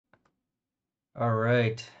All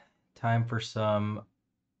right, time for some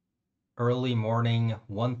early morning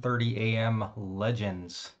 1:30 a.m.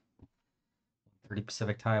 Legends. 30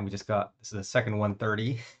 Pacific time. This is the second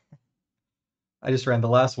 1:30. I just ran the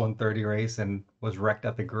last 1:30 race and was wrecked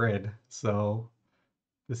at the grid. So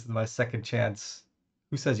this is my second chance.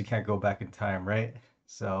 Who says you can't go back in time, right?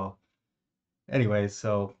 So anyway,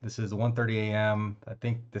 so this is the 1:30 a.m. I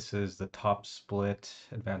think this is the top split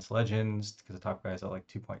Advanced Legends because the top guys are like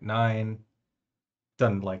 2.9.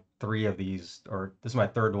 Done like three of these, or this is my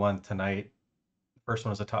third one tonight. First one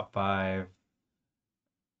was a top five.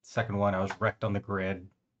 Second one, I was wrecked on the grid,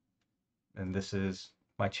 and this is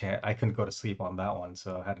my chance. I couldn't go to sleep on that one,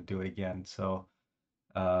 so I had to do it again. So,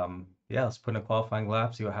 yeah, let's put in a qualifying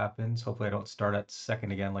lap, see what happens. Hopefully, I don't start at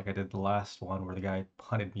second again like I did the last one where the guy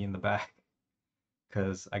punted me in the back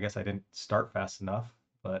because I guess I didn't start fast enough.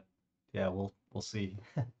 But yeah, we'll see.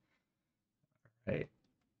 Right,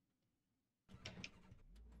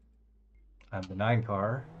 I'm the 9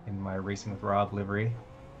 car in my Racing with Rob livery.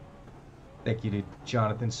 Thank you to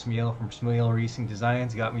Jonathan Smeal from Smeal Racing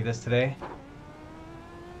Designs. He got me this today.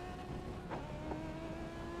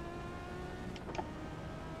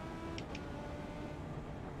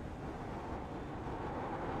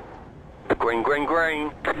 Green, green,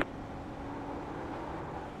 green.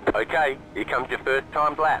 Okay, here comes your first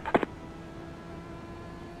timed lap.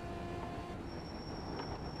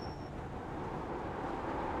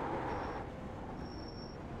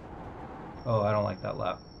 Oh, I don't like that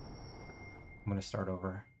lap. I'm gonna start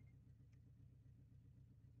over.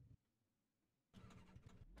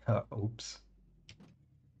 Oops.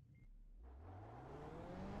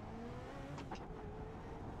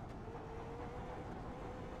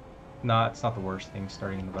 It's not the worst thing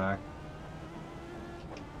starting in the back.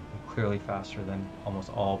 I'm clearly faster than almost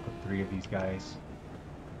all but three of these guys.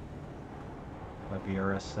 My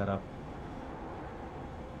VRS setup.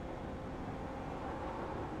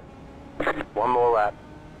 One more lap.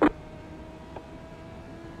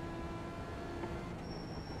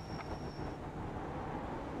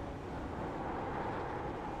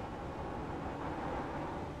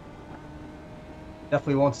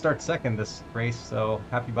 Definitely won't start second this race, so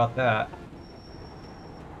happy about that.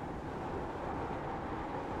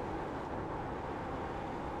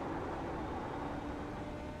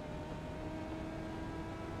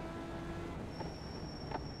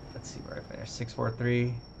 Let's see where I finished.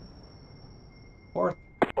 643. Fourth.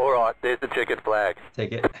 Alright, there's the checkered flag.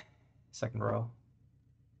 Take it. Second row.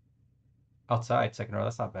 Outside, second row.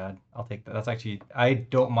 That's not bad. I'll take that. That's actually, I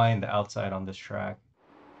don't mind the outside on this track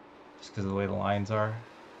just because of the way the lines are.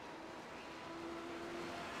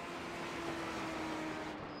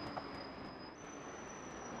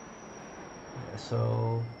 Yeah,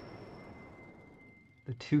 so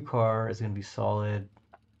the 2 car is going to be solid.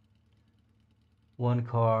 1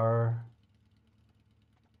 car,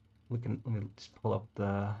 let me just pull up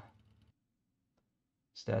the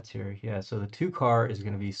stats here. Yeah, so the 2 car is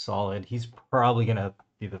going to be solid. He's probably going to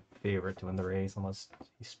be the favorite to win the race unless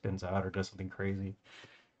he spins out or does something crazy.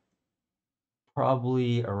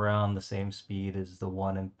 Probably around the same speed as the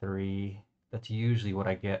 1 and 3. That's usually what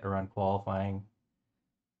I get around qualifying.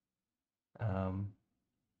 Um,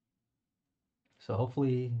 so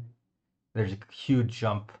hopefully there's a huge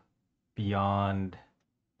jump beyond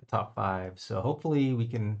the top 5. So hopefully we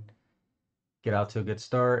can get out to a good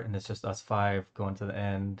start, and it's just us 5 going to the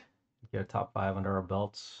end, get a top 5 under our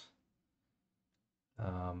belts.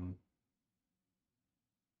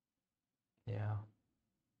 Yeah.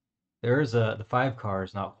 The 5 car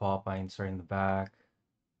is not qualifying starting in the back.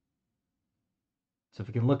 So if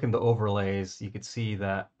we can look in the overlays, you could see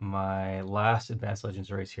that my last Advanced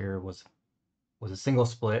Legends race here was a single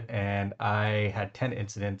split, and I had 10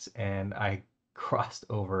 incidents, and I crossed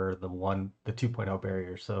over the 2.0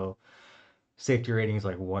 barrier. So safety rating is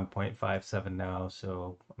like 1.57 now,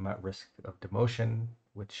 so I'm at risk of demotion,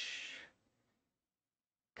 which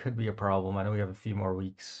could be a problem. I know we have a few more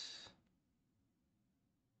weeks,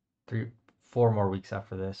 4 more weeks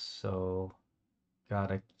after this, so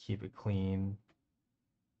gotta keep it clean.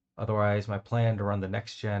 Otherwise, my plan to run the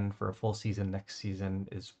next gen for a full season next season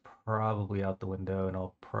is probably out the window, and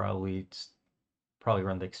I'll probably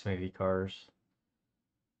run the Xfinity cars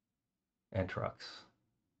and trucks.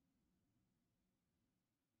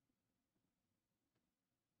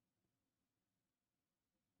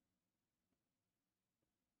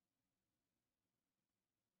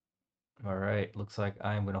 All right, looks like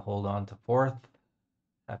I'm gonna hold on to fourth.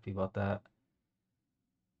 Happy about that.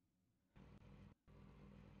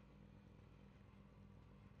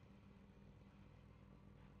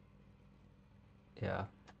 Yeah,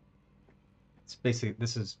 it's basically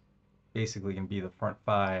this is basically gonna be the front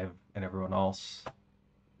 5 and everyone else.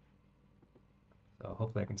 So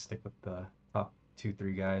hopefully I can stick with the top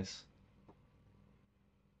 2-3 guys.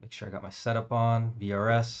 Make sure I got my setup on,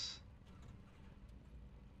 VRS.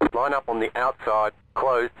 Line up on the outside.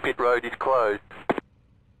 Closed. Pit road is closed.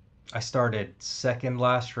 I started second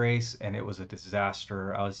last race and it was a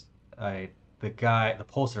disaster. The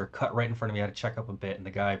pulsar cut right in front of me. I had to check up a bit, and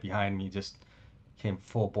the guy behind me just came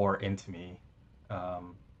full bore into me.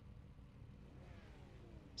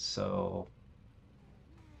 So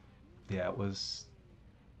yeah, I was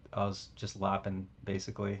just lapping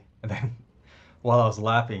basically, and then while I was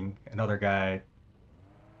lapping, another guy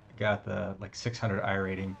got the like 600 I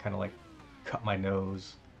rating, kind of like cut my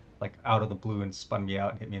nose like out of the blue and spun me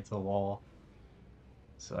out and hit me into the wall.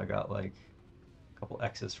 So I got like a couple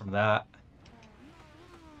X's from that.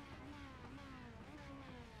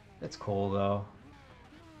 It's cool though.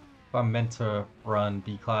 If I'm meant to run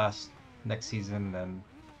B class next season, then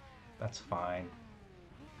that's fine.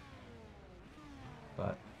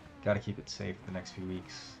 But gotta keep it safe the next few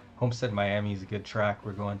weeks. Homestead Miami is a good track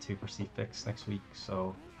we're going to for C-Fix next week,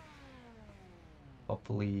 so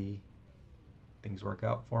hopefully things work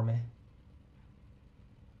out for me.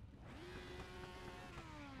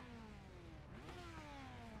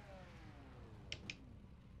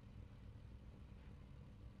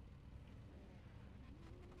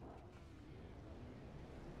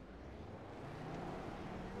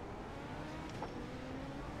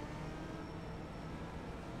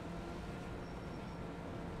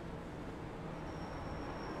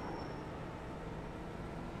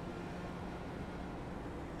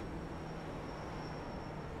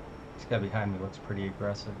 This guy behind me looks pretty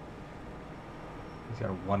aggressive. He's got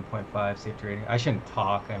a 1.5 safety rating. I shouldn't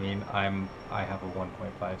talk. I mean, I have a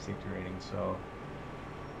 1.5 safety rating, so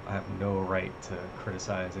I have no right to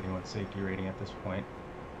criticize anyone's safety rating at this point.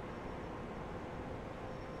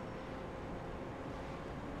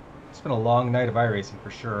 It's been a long night of iRacing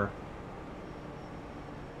for sure.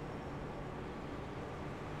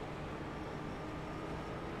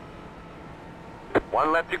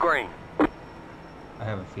 One lap to green. I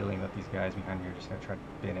have a feeling that these guys behind me are just going to try to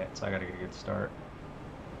bin it, so I got to get a good start.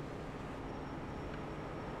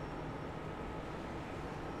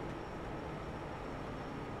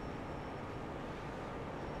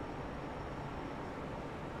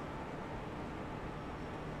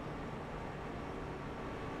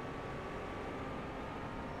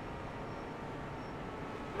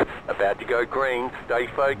 About to go green. Stay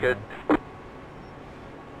focused.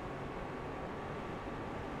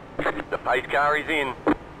 The pace car is in.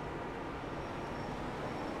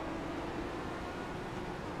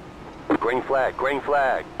 Green flag, green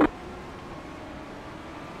flag.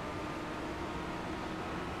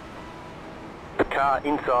 The car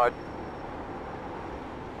inside.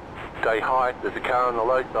 Stay high, there's a car on the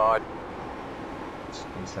low side.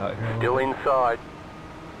 Space out here. Still inside.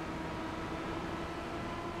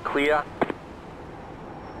 Clear.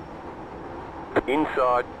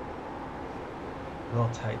 Inside. A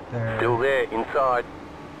little tight there. Still there, inside.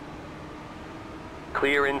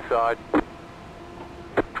 Clear inside.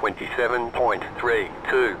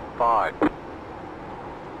 27.325.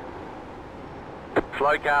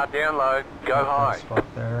 Slow car down low, go high. Spot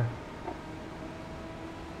there.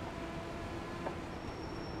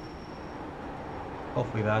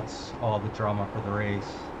 Hopefully that's all the drama for the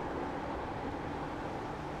race.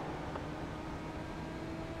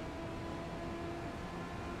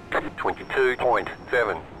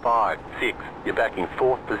 .756. You're back in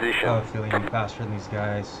 4th position. I have a feeling I'm faster than these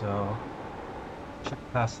guys, so should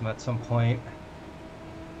pass them at some point.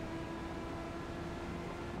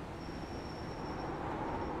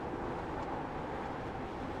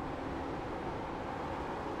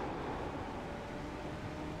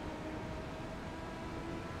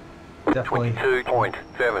 Definitely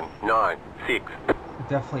 22.796.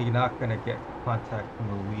 Definitely not going to get contact from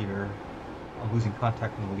the leader. I'm losing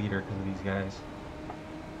contact from the leader because of these guys.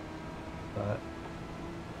 But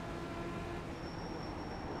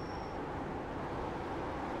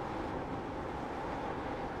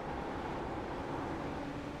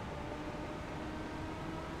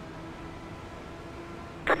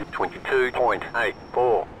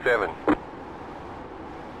 .847.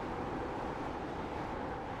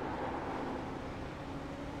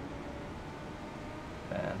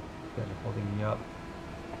 man, you guys are holding me up.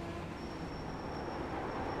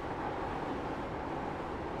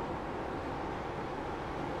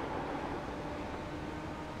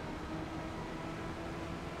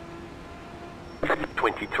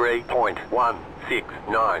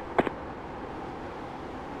 .169.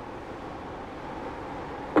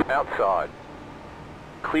 Outside.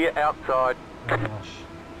 Clear outside. Oh gosh.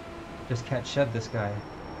 Just can't shed this guy.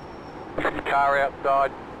 Car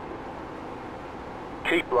outside.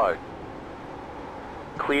 Keep low.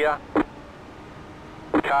 Clear.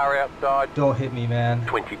 Car outside. Don't hit me, man.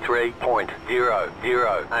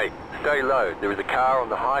 23.008. Stay low. There is a car on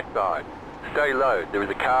the high side. Stay low. There is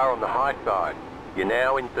a car on the high side. You're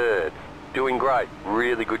now in third. Doing great.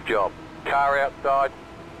 Really good job. Car outside.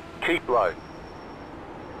 Keep low.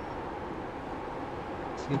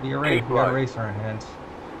 It's gonna be a race. We got a race on our hands.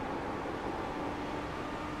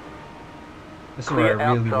 This is where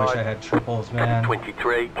I really wish I had triples, man.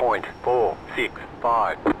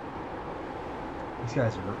 23.465. These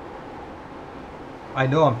guys are... I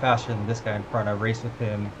know I'm faster than this guy in front. I raced with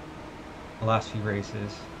him the last few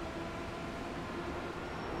races.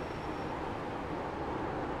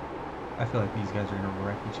 I feel like these guys are gonna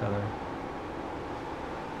wreck each other.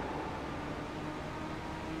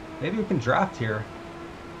 Maybe we can draft here.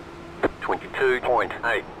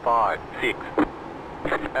 22.856.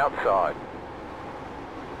 Outside.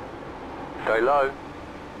 Stay low.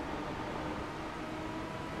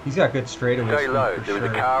 He's got good straightaway Stay speed low. for There is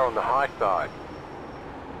sure. a car on the high side.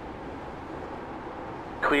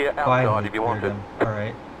 Clear outside Finally if you want cleared it. him.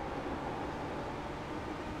 Alright.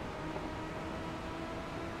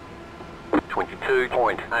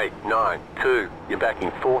 .892. You're back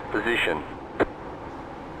in fourth position.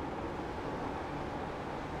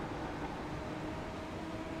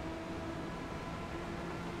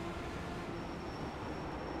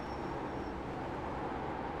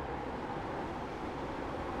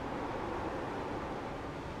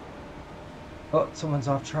 Oh, someone's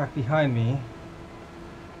off track behind me.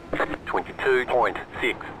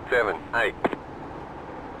 22.678.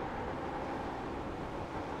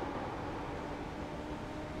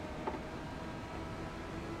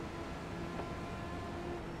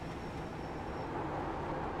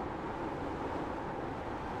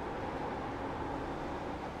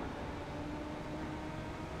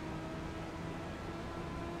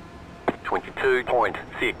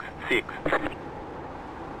 .666.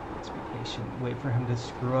 Let's be patient. Wait for him to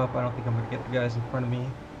screw up. I don't think I'm going to get the guys in front of me.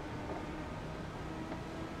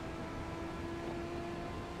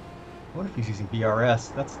 What if he's using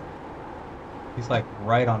BRS? He's like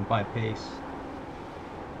right on my pace.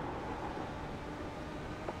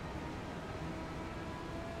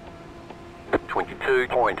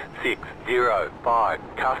 .605.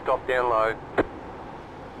 Car stop down low.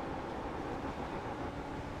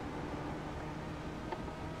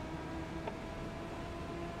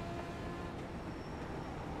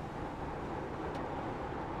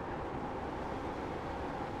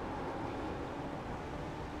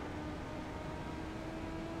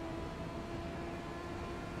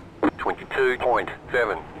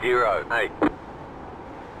 .708.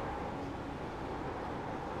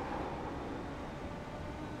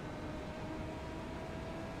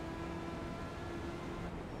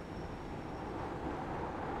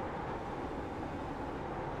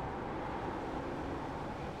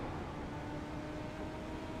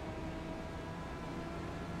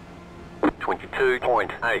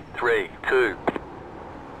 .832.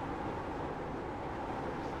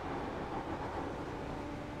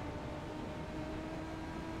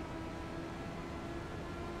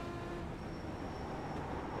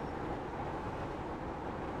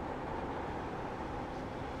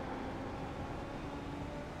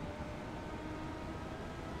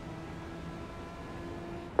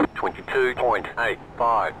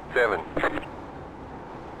 .857.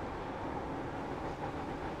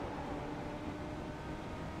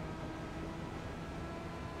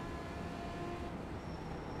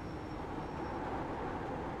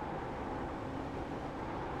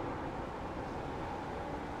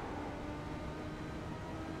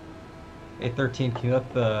 A13, can you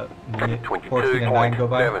let the 14 and 9 go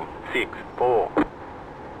by? 22.764.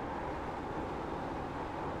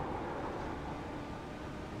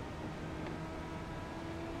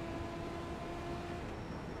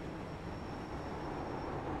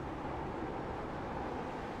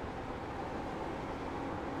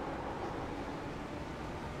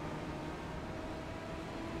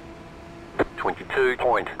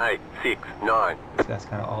 .869. This guy's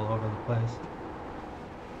kind of all over the place.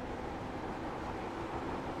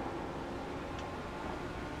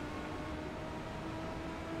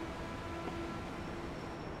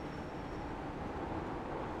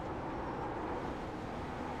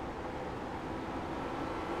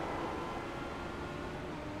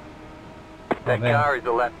 That car is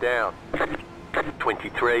a lap down.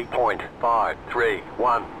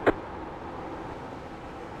 23.531.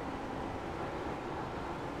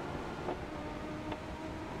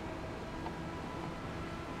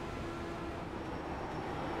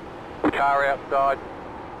 Car outside.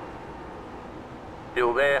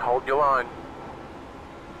 Still there, hold your line.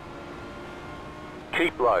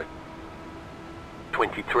 Keep low.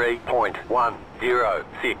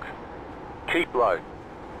 23.106. Keep low.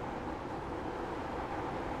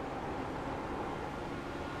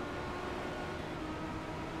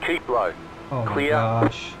 Keep low. Oh my Clear.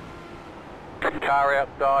 gosh. Car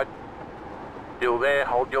outside. Still there,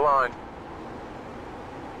 hold your line.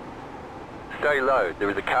 Stay low, there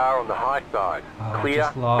is a car on the high side. Oh, I Clear.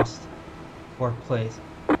 just lost 4th place.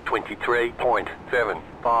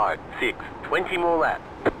 23.756. 20 more laps.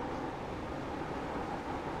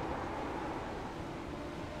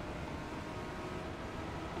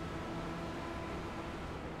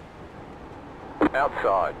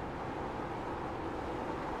 Outside.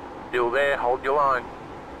 Still there, hold your line.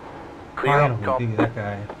 Clear up top. Finally, dude, that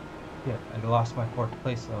guy. Yeah, I lost my 4th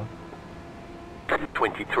place though.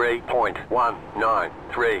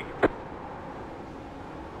 23.193.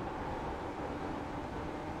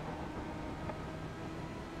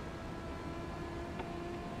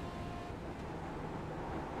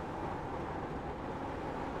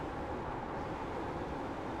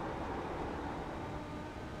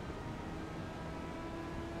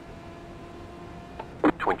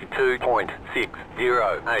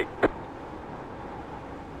 $22.608.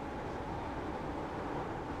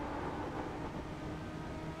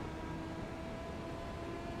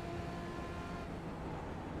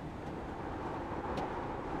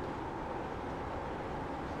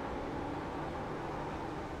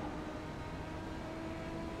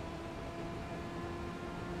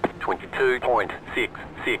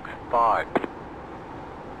 22.665.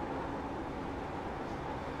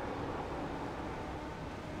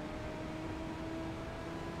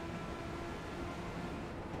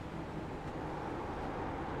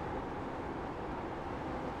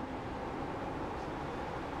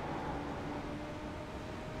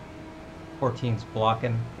 Fourteen's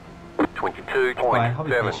blocking.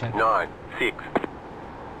 22.796.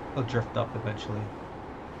 He'll drift up eventually.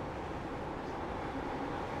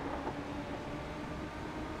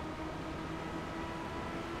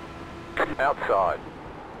 Outside.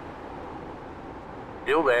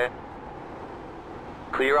 Still there.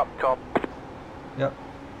 Clear up top. Yep.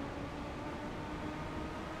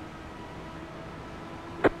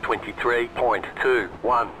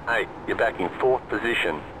 23.218. You're back in 4th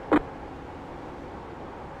position.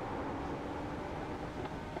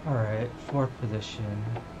 Alright, 4th position.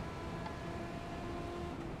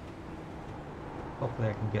 Hopefully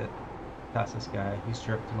I can get past this guy. He's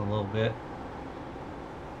drifting a little bit.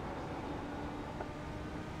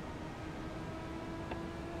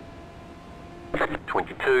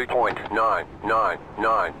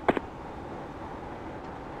 $22.999.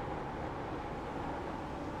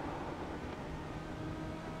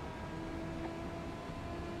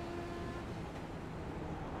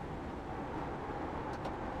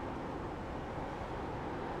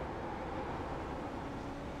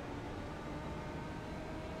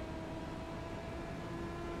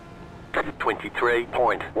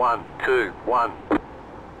 $23.121.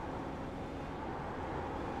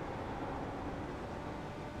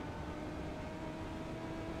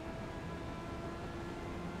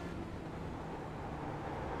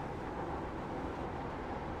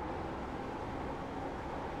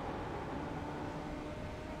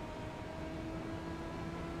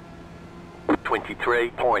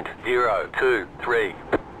 $23.023.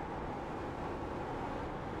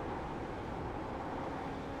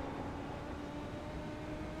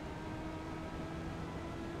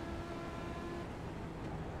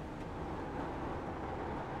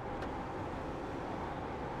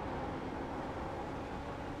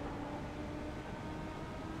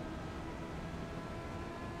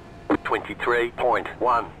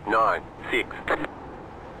 $23.196.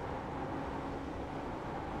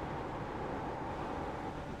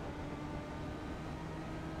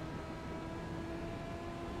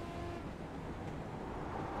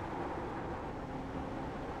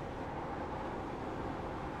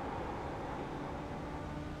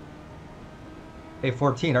 Hey,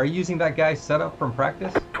 14, are you using that guy's setup from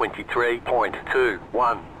practice?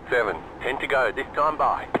 23.217. 10 to go, this time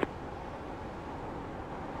by.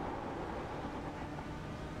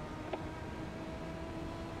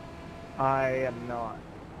 I am not.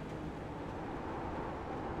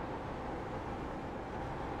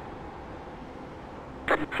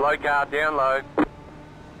 Slow car down low.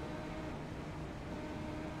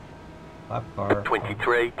 Lap car.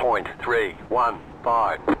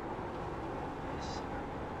 23.315.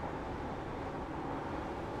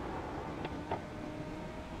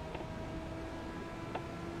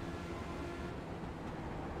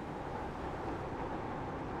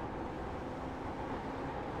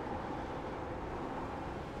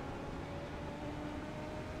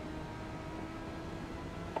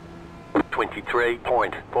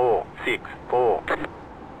 23.464.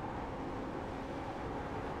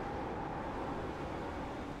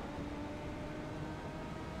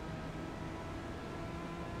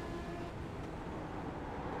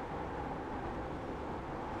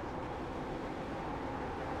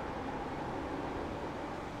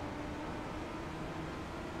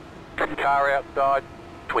 Car outside,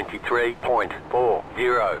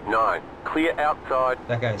 23.409. Clear outside.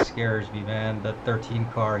 That guy scares me, man. The 13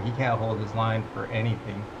 car, he can't hold his line for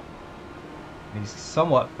anything. And he's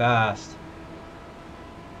somewhat fast,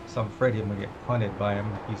 so I'm afraid I'm gonna get punted by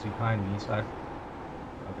him if he's behind me. So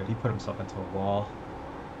oh good, he put himself into a wall.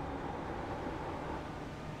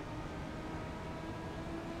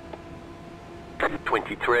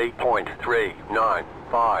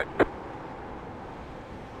 .395.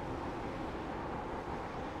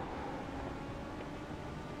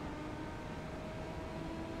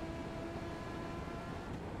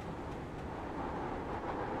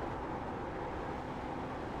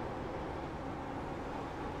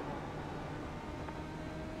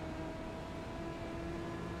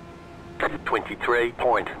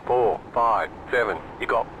 .23.457. You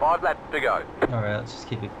got 5 laps to go. Alright, let's just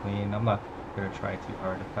keep it clean. I'm not gonna try too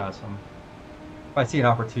hard to pass him. If I see an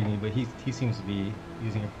opportunity, but he seems to be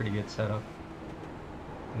using a pretty good setup.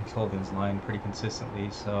 And he's holding his line pretty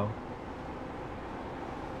consistently, so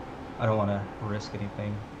I don't want to risk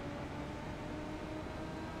anything.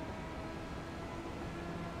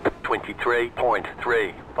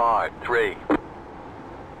 23.353.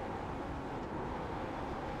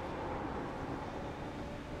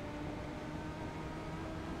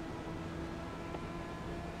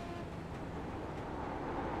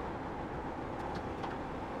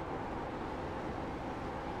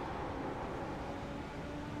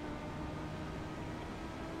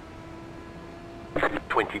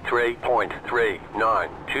 .23.39.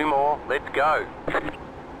 2 more. Let's go.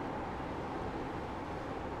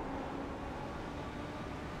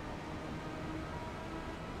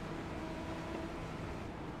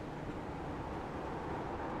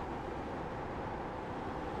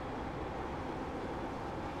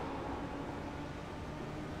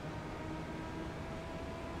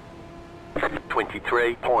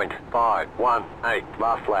 .23.518.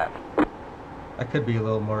 Last lap. I could be a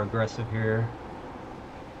little more aggressive here.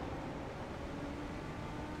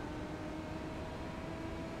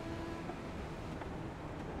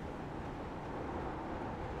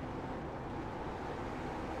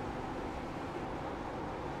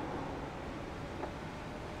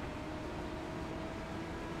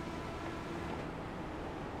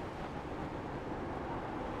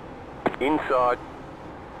 Inside.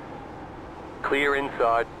 Clear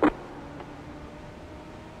inside.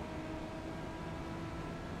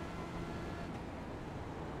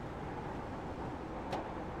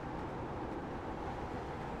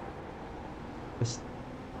 This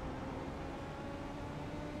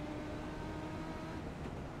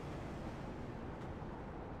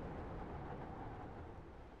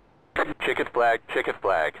Checkered flag, checkered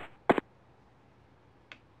flag.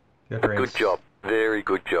 good race. Good job. Very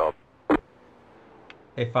good job.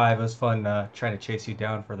 Hey, 5, it was fun trying to chase you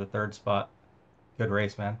down for the 3rd spot. Good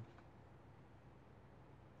race, man.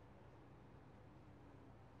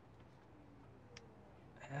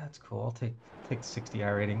 Yeah, that's cool. I'll take the 60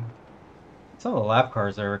 rating. Some of the lap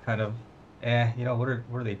cars are kind of, you know, what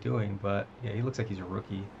are they doing? But yeah, he looks like he's a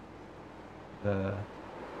rookie. The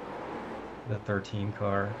 13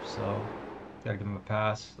 car, so gotta give him a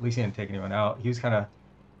pass. At least he didn't take anyone out. He was kind of a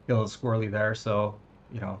little squirrely there, so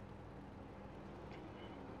you know,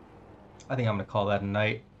 I think I'm gonna call that a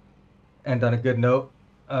night. End on a good note.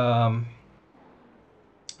 0x,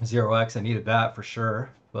 I needed that for sure.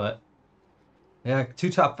 But yeah,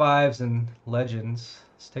 2 top 5s and Legends.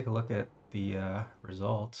 Let's take a look at the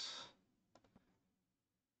results.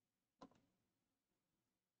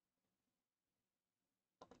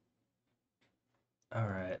 All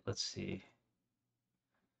right, let's see.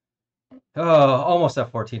 Oh, almost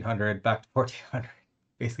at 1400, back to 1400.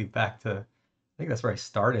 Basically back to, I think that's where I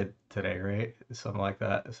started today, right? Something like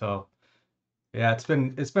that. So yeah, it's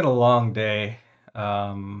been a long day.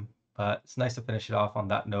 But it's nice to finish it off on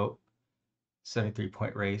that note.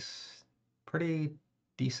 73-point race. Pretty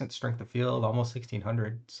decent strength of field, almost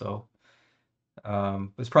 1600. So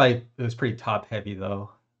it was pretty top heavy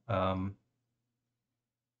though.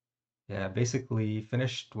 Yeah, basically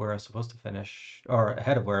finished where I was supposed to finish, or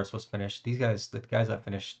ahead of where I was supposed to finish. These guys, the guys that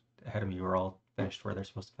finished ahead of me, were all finished where they're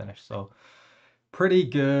supposed to finish. So pretty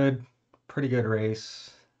good race.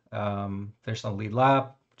 Finished on the lead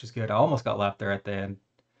lap, which is good. I almost got lapped there at the end,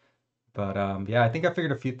 but yeah, I think I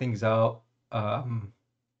figured a few things out.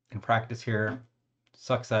 in practice here.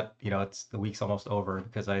 Sucks that, it's the week's almost over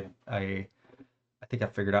because I think I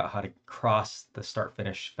figured out how to cross the start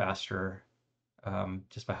finish faster,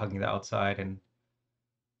 just by hugging the outside and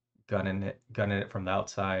gunning it from the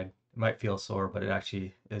outside. It might feel sore, but it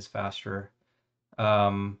actually is faster.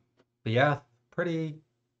 Um, but yeah, pretty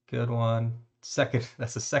good one.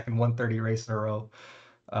 That's the second 130 race in a row.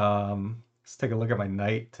 Let's take a look at my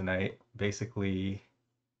night tonight. Basically,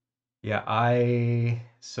 yeah, I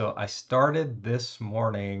started this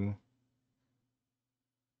morning.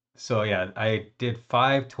 So yeah, I did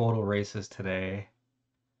 5 total races today.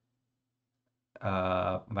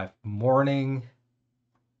 My morning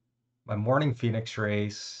Phoenix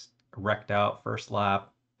race wrecked out first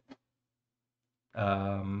lap.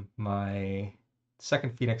 My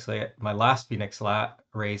my last Phoenix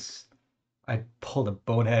race, I pulled a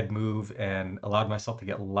bonehead move and allowed myself to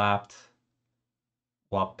get lapped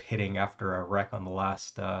while pitting after a wreck on the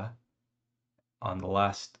last 10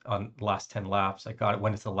 laps.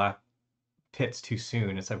 Went into the lap pits too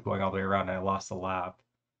soon instead of going all the way around, and I lost the lap.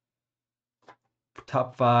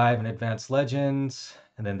 Top 5 in Advanced Legends,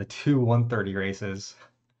 and then the two 130 races.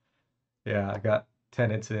 Yeah, I got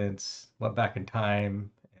 10 incidents, went back in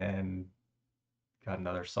time, and got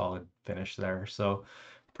another solid finish there. So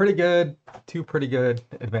pretty good. Two pretty good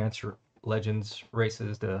Advanced Legends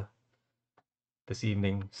races this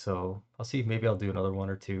evening. So I'll see. Maybe I'll do another one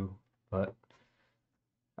or two. But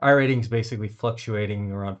I rating's basically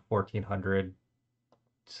fluctuating around 1400.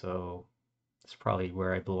 So it's probably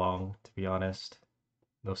where I belong, to be honest.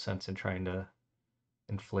 No sense in trying to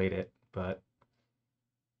inflate it. But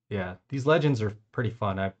yeah, these legends are pretty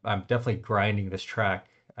fun. I'm definitely grinding this track.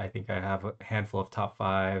 I think I have a handful of top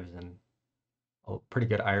fives and a pretty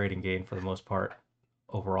good iRating gain for the most part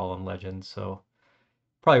overall in legends. So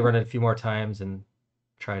probably run it a few more times and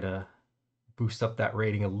try to boost up that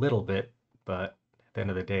rating a little bit. But at the end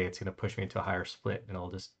of the day, it's going to push me into a higher split and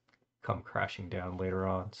it'll just come crashing down later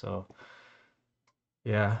on. So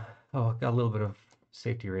yeah. Oh, got a little bit of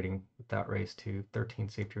safety rating with that race too. 13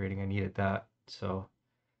 safety rating. I needed that. So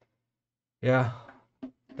yeah,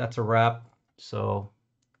 that's a wrap. So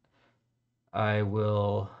I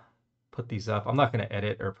will put these up. I'm not going to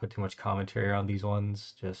edit or put too much commentary on these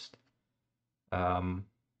ones. Just,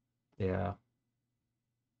 yeah,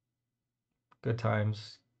 good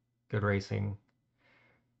times, good racing.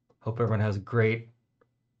 Hope everyone has a great,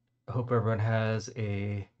 hope everyone has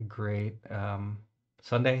a great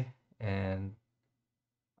Sunday, and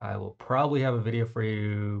I will probably have a video for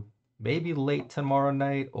you maybe late tomorrow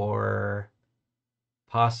night or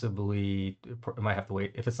possibly I might have to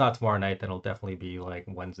wait. If it's not tomorrow night, then it'll definitely be like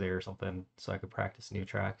Wednesday or something so I could practice new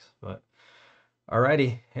tracks. But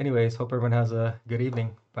alrighty. Anyways, hope everyone has a good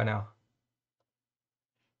evening. Bye now.